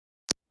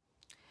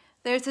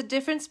There's a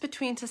difference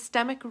between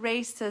systemic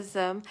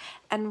racism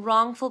and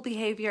wrongful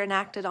behavior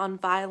enacted on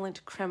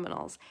violent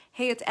criminals.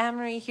 Hey, it's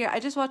Anne-Marie here.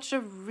 I just watched a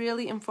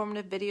really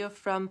informative video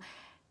from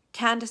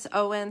Candace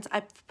Owens.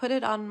 I put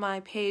it on my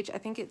page. I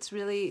think it's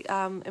really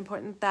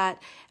important that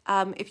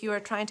if you are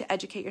trying to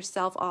educate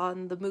yourself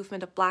on the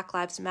movement of Black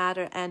Lives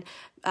Matter and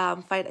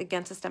fight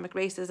against systemic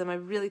racism, I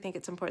really think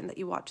it's important that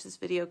you watch this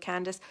video.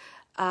 Candace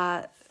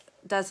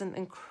does an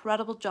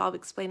incredible job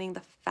explaining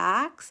the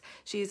facts.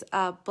 She's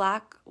a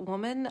Black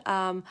woman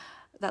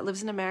that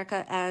lives in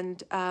America,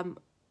 and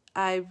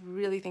I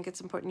really think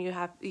it's important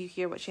you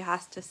hear what she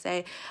has to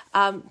say.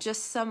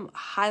 Just some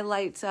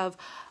highlights of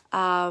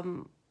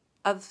the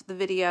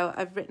video.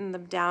 I've written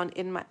them down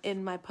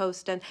in my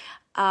post, and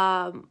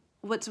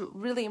what's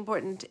really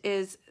important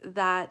is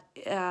that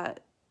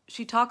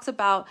she talks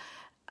about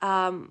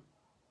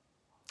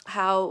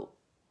how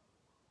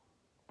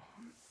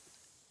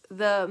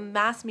the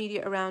mass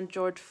media around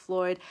George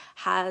Floyd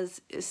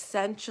has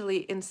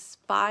essentially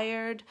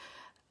inspired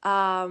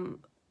political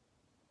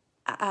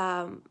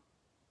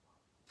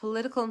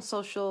and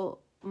social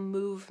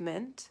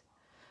movement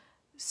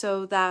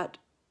so that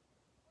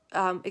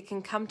it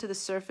can come to the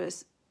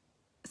surface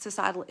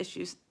societal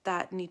issues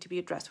that need to be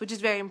addressed, which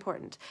is very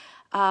important.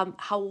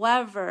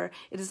 However,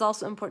 it is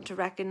also important to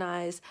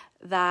recognize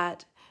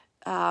that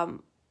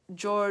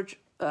George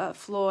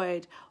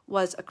Floyd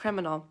was a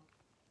criminal.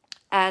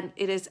 And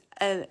it is,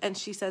 and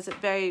she says it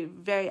very,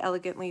 very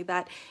elegantly,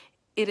 that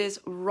it is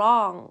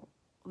wrong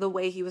the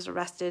way he was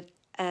arrested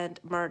and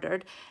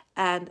murdered,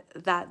 and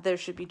that there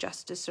should be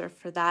justice served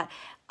for that.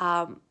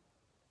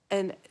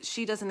 And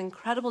she does an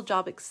incredible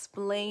job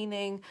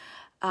explaining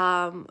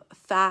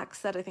facts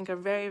that I think are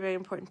very, very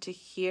important to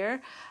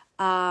hear,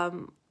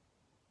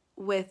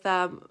 with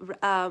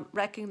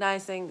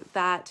recognizing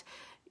that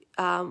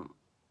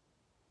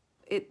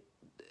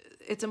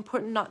it's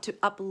important not to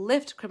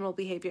uplift criminal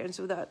behavior, and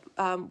so that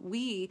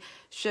we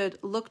should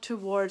look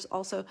towards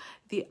also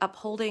the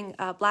upholding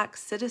Black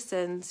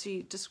citizens.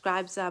 She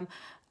describes a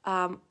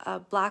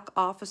Black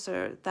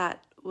officer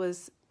that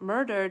was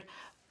murdered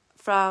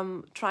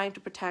from trying to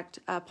protect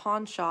a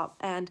pawn shop,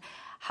 and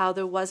how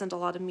there wasn't a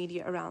lot of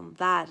media around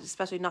that,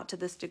 especially not to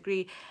this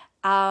degree.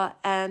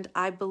 And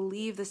I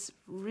believe this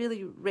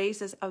really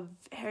raises a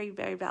very,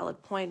 very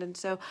valid point. And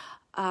so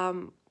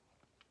I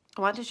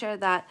want to share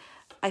that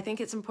I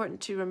think it's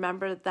important to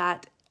remember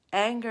that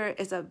anger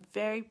is a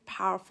very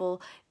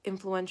powerful,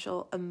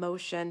 influential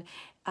emotion.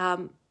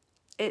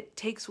 It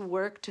takes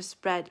work to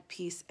spread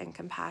peace and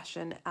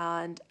compassion.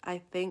 And I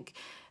think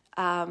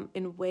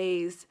in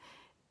ways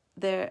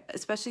there,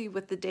 especially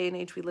with the day and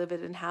age we live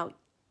in and how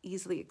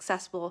easily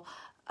accessible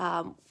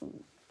of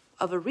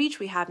a reach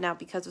we have now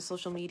because of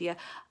social media,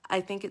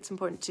 I think it's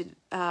important to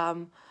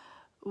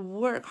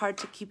work hard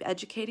to keep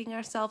educating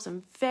ourselves.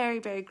 I'm very,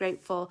 very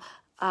grateful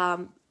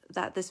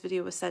that this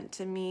video was sent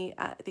to me.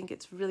 I think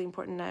it's really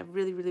important, and I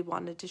really, really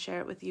wanted to share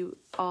it with you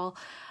all.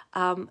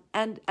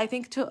 And I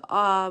think to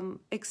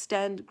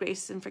extend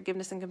grace and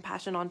forgiveness and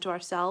compassion onto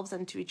ourselves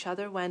and to each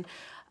other when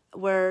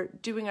we're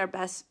doing our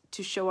best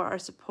to show our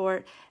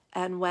support,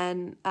 and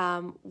when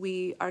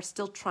we are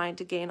still trying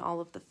to gain all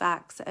of the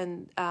facts,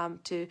 and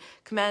to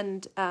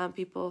commend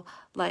people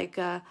like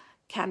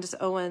Candace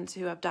Owens,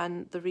 who have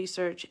done the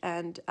research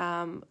and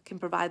can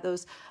provide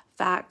those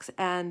facts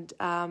and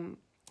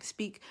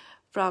speak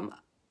from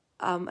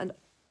a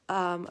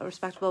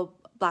respectable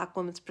Black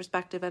woman's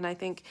perspective. And I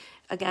think,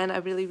 again, I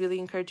really, really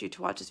encourage you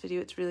to watch this video.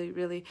 It's really,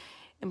 really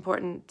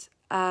important.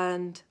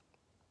 And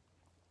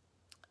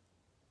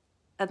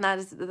that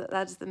is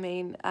the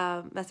main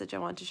message I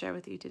want to share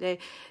with you today.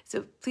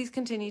 So please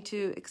continue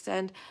to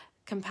extend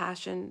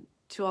compassion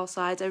to all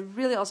sides. I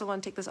really also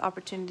want to take this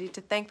opportunity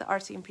to thank the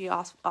RCMP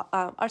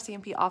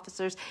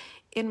officers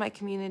in my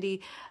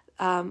community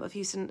of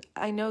Houston.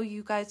 I know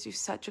you guys do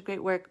such a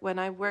great work. When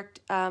I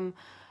worked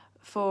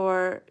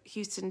for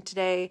Houston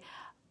Today,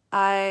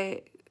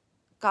 I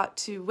got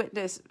to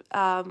witness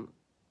some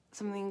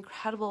of the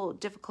incredible,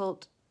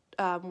 difficult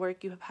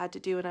work you have had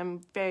to do, and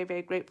I'm very,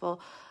 very grateful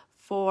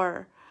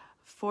for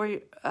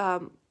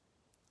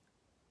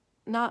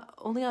not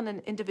only on an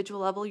individual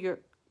level, your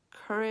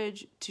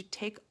courage to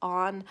take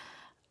on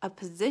a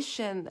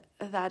position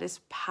that is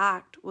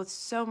packed with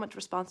so much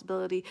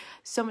responsibility,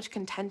 so much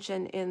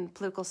contention in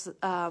political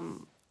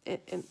in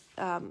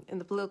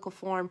the political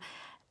form,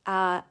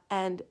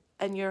 and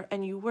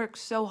you work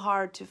so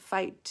hard to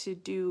fight to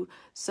do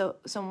so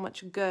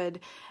much good,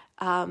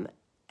 and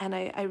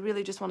I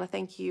really just want to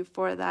thank you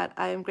for that.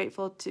 I am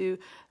grateful to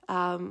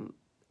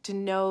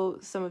know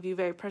some of you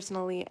very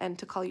personally and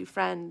to call you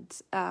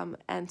friends,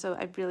 and so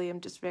I really am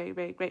just very,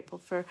 very grateful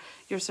for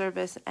your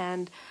service,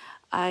 and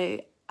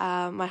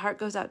my heart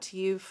goes out to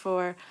you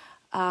for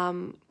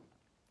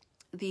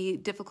the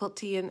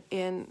difficulty in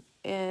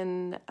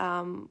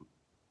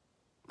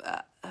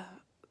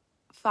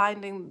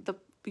finding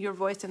your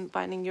voice and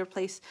finding your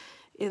place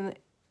in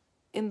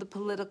the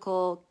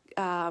political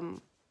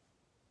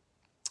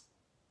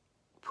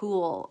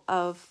pool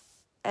of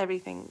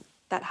everything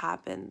that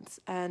happens.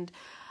 And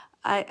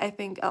I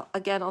think,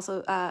 again,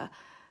 also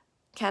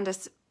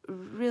Candace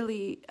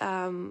really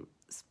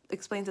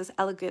explains this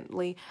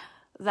elegantly,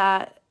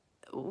 that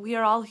we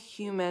are all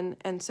human,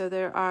 and so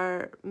there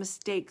are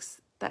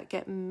mistakes that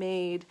get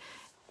made,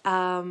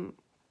 and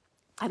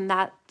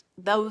that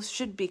those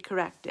should be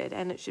corrected,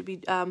 and it should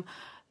be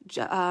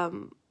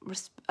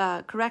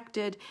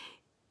corrected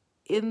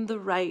in the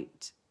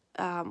right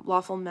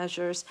lawful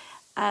measures.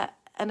 And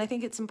I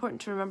think it's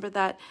important to remember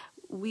that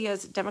we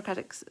as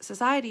democratic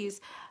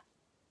societies,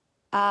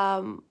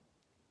 the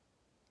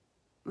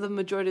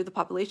majority of the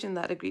population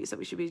that agrees that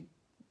we should be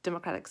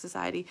democratic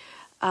society,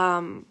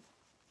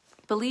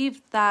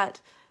 believe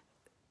that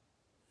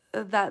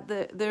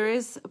there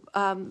is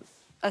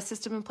a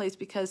system in place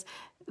because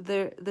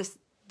the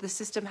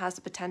system has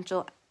the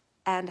potential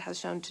and has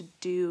shown to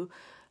do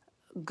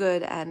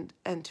good and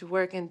to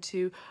work and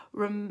to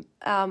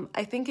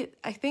I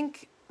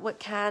think what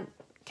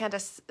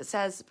Candace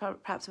says,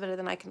 perhaps better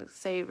than I can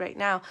say right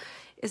now,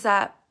 is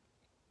that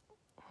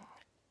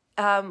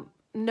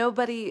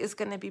nobody is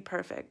going to be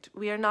perfect.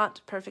 We are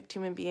not perfect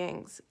human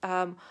beings,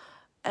 and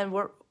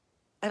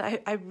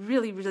I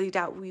really, really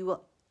doubt we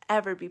will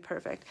ever be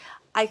perfect.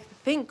 I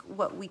think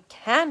what we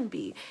can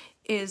be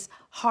is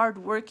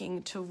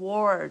hardworking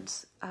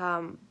towards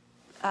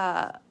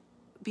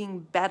being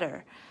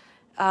better.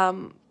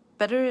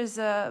 Better is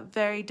a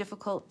very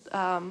difficult,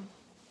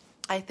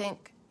 I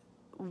think,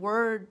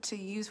 word to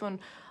use when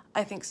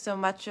I think so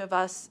much of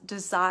us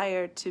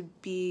desire to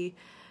be,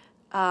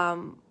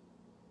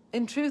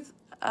 in truth,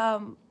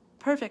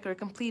 perfect or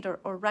complete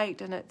or right,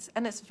 and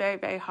it's very,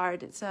 very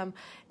hard. It's I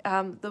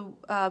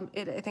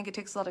think it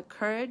takes a lot of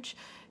courage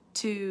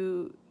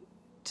to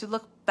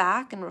look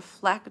back and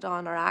reflect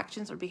on our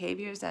actions or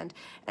behaviors, and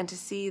to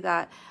see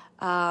that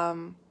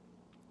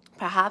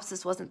perhaps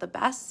this wasn't the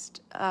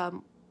best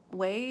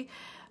way,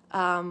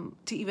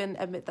 to even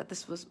admit that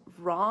this was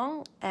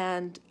wrong.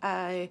 And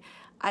I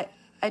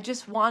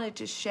just wanted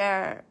to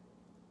share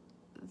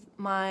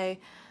my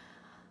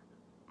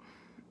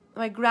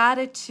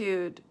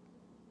gratitude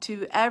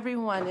to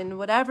everyone in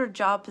whatever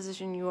job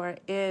position you are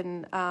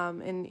in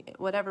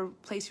whatever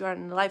place you are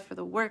in life, for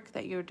the work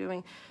that you're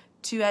doing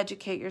to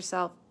educate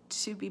yourself,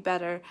 to be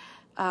better,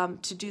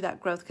 to do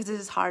that growth, because it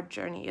is a hard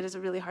journey. It is a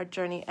really hard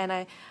journey. And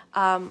I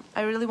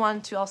really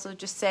wanted to also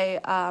just say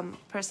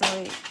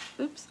personally,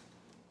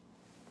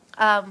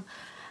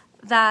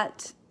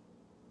 that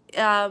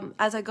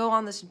as I go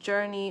on this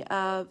journey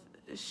of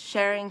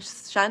sharing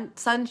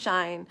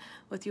sunshine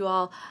with you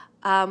all,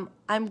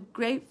 I'm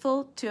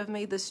grateful to have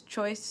made this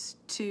choice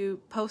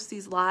to post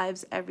these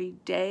lives every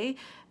day.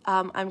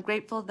 I'm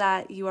grateful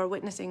that you are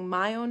witnessing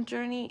my own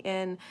journey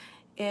in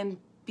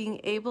being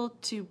able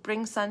to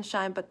bring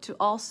sunshine, but to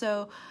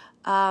also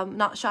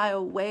not shy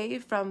away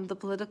from the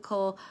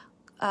political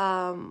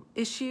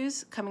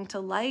issues coming to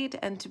light,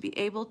 and to be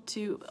able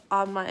to,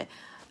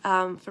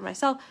 for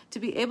myself, to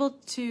be able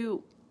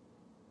to,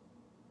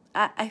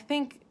 I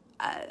think,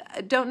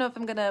 I don't know if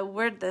I'm going to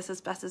word this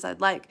as best as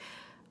I'd like,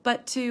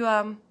 but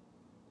to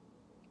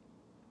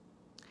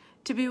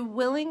be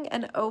willing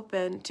and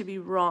open to be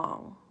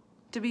wrong,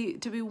 to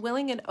be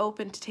willing and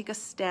open to take a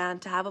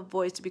stand, to have a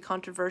voice, to be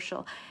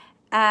controversial,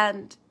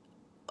 and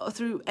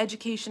through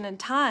education and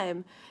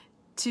time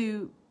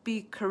to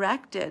be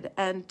corrected,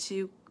 and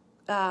to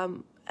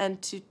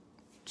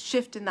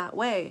shift in that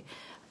way,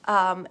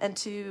 and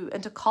to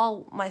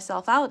call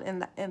myself out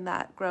in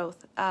that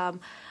growth.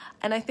 And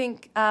I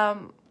think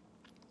what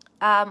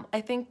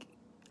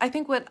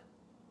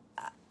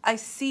I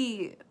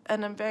see,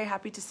 and I'm very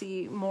happy to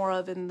see more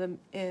of in the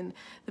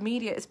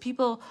media, is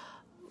people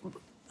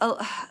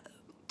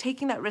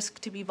taking that risk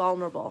to be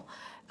vulnerable,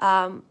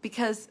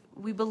 because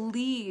we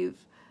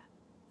believe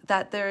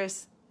that there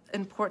is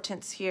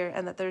importance here,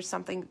 and that there's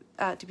something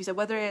to be said,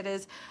 whether it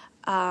is,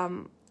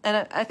 and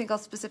I think I'll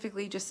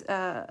specifically just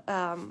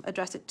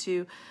address it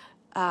to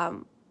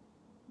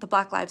the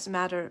Black Lives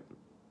Matter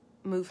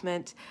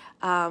movement,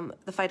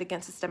 the fight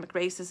against systemic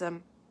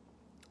racism,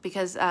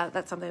 because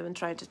that's something I've been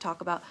trying to talk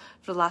about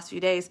for the last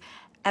few days.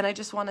 And I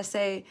just want to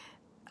say,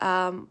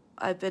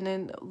 I've been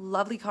in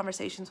lovely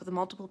conversations with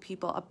multiple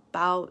people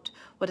about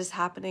what is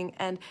happening,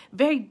 and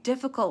very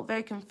difficult,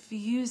 very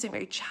confusing,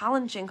 very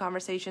challenging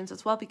conversations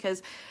as well,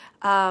 because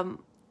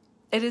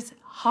it is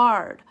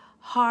hard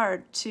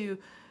to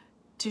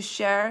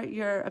share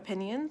your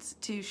opinions,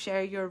 to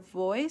share your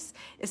voice,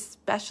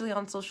 especially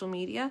on social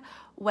media,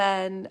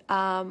 when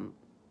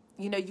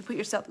you put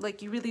yourself,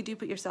 you really do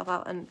put yourself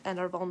out and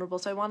are vulnerable.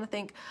 So I want to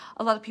thank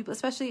a lot of people,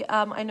 especially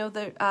I know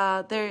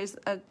that there is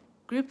a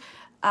group,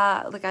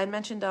 like I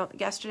mentioned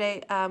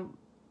yesterday,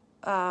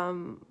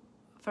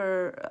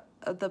 for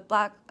the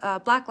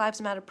Black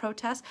Lives Matter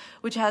protest,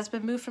 which has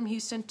been moved from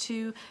Houston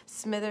to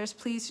Smithers.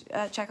 Please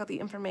check out the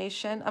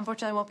information.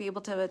 Unfortunately, I won't be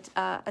able to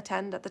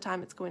attend at the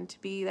time it's going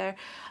to be there,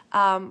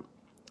 and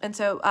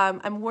so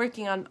I'm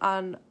working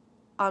on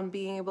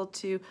being able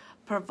to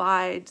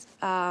provide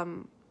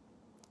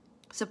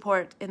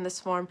support in this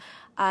form.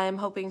 I'm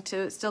hoping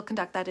to still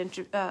conduct that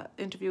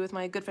interview with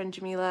my good friend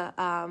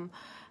Jamila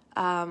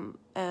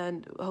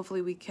and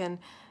hopefully we can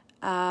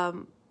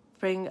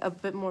bring a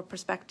bit more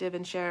perspective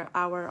and share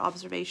our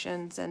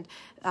observations and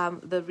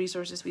the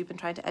resources we've been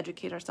trying to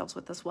educate ourselves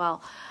with as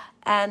well.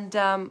 And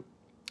I'm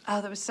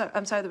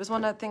sorry, there was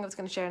one other thing I was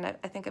going to share, and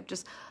I think I've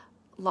just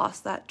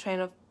lost that train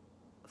of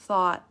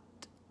thought.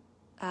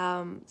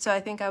 So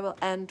I think I will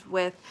end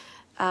with,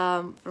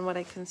 from what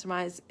I can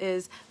surmise,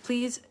 is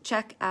please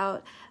check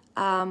out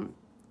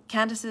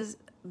Candace's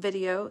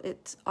video.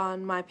 It's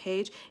on my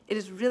page. It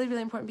is really,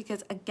 really important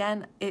because,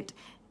 again, it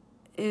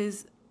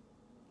is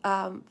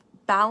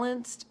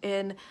balanced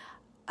in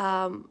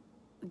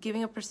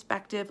giving a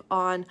perspective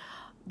on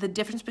the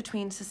difference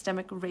between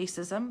systemic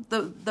racism,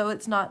 though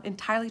it's not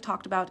entirely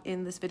talked about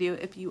in this video.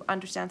 If you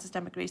understand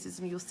systemic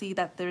racism, you'll see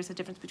that there's a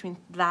difference between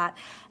that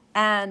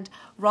and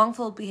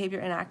wrongful behavior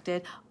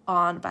enacted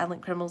on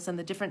violent criminals, and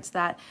the difference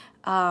that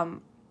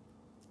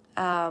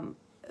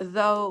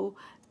though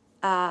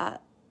the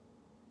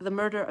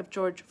murder of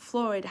George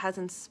Floyd has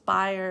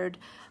inspired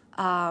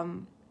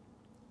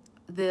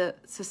the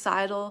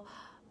societal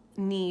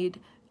need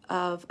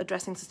of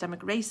addressing systemic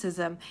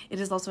racism, it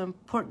is also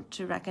important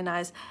to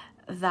recognize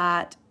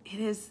that it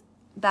is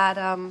that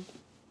I'm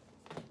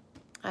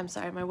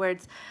sorry, my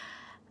words,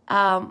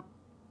 that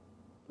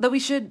we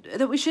should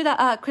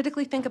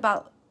critically think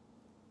about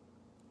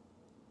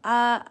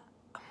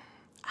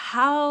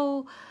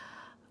how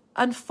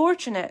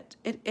unfortunate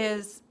it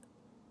is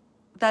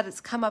that it's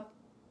come up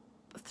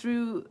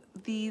through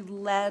the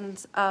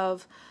lens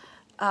of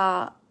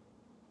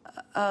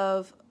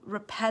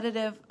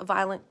repetitive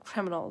violent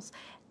criminals,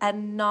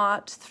 and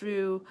not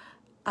through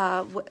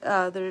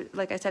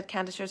like I said,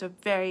 Candace shares a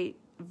very,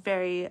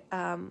 very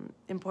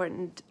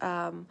important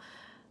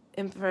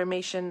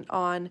information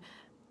on,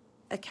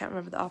 I can't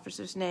remember the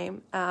officer's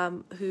name,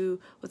 who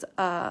was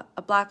a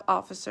black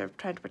officer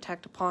trying to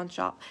protect a pawn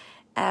shop,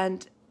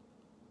 and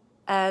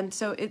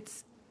so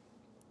it's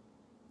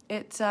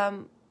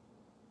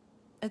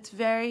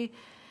very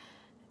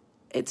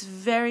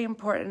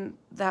important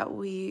that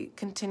we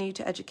continue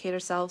to educate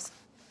ourselves.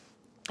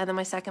 And then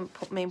my second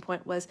main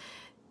point was,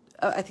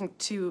 I think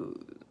two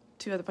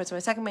other points. My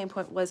second main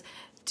point was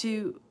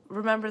to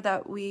remember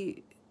that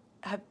we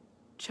have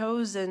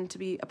chosen to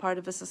be a part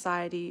of a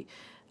society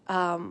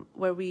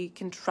where we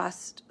can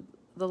trust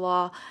the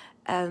law,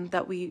 and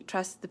that we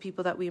trust the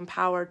people that we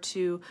empower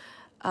to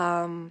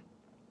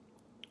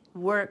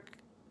work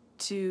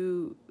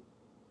to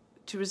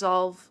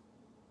resolve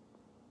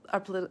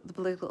the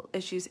political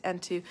issues,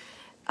 and to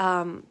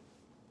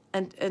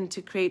and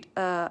to create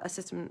a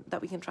system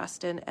that we can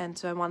trust in. And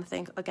so I want to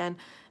thank again,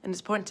 and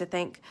it's important to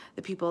thank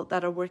the people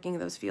that are working in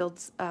those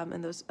fields,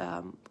 in those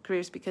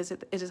careers, because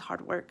it is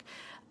hard work.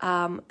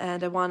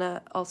 And I want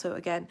to also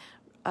again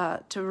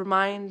to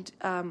remind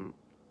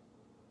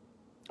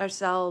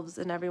ourselves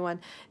and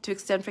everyone to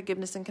extend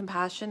forgiveness and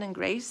compassion and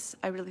grace.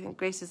 I really think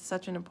grace is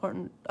such an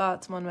important,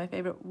 it's one of my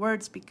favorite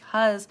words,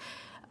 because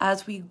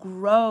as we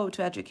grow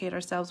to educate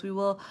ourselves, we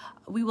will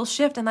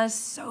shift, and that is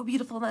so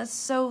beautiful. And that is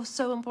so,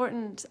 so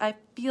important. I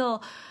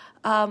feel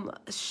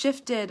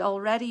shifted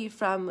already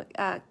from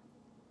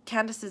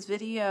Candace's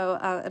video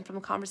and from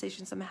the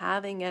conversations I'm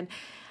having, and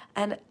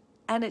to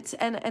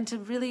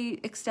really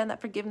extend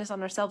that forgiveness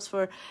on ourselves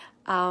for.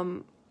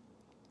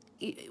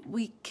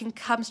 We can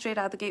come straight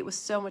out of the gate with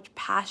so much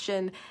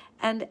passion,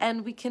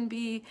 and we can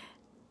be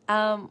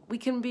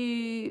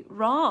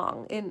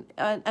wrong in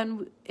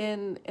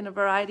a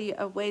variety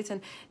of ways, and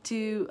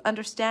to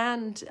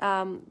understand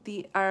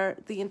the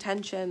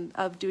intention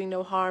of doing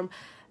no harm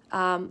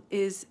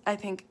is, I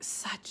think,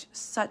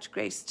 such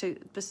grace to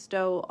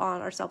bestow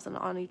on ourselves and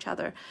on each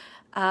other.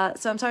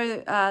 So I'm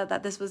sorry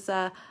that this was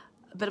a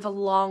bit of a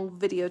long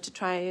video to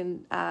try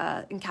and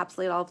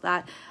encapsulate all of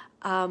that.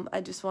 I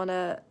just want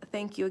to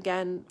thank you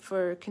again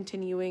for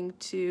continuing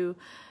to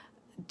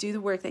do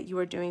the work that you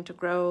are doing to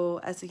grow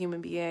as a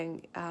human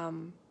being,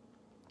 and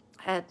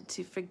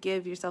to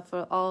forgive yourself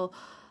for all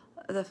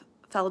the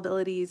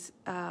fallibilities.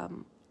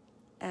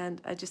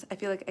 And I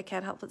feel like I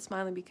can't help but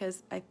smiling,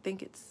 because I'm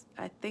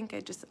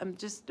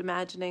just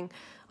imagining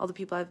all the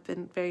people I've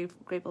been very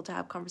grateful to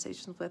have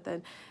conversations with,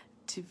 and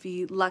to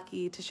be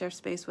lucky to share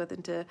space with,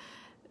 and to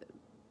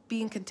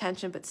be in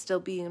contention but still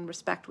be in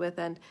respect with,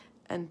 and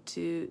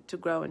to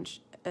grow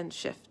and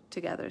shift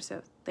together.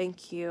 So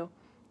thank you.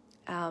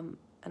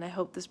 And I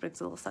hope this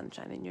brings a little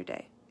sunshine in your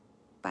day.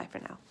 Bye for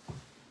now.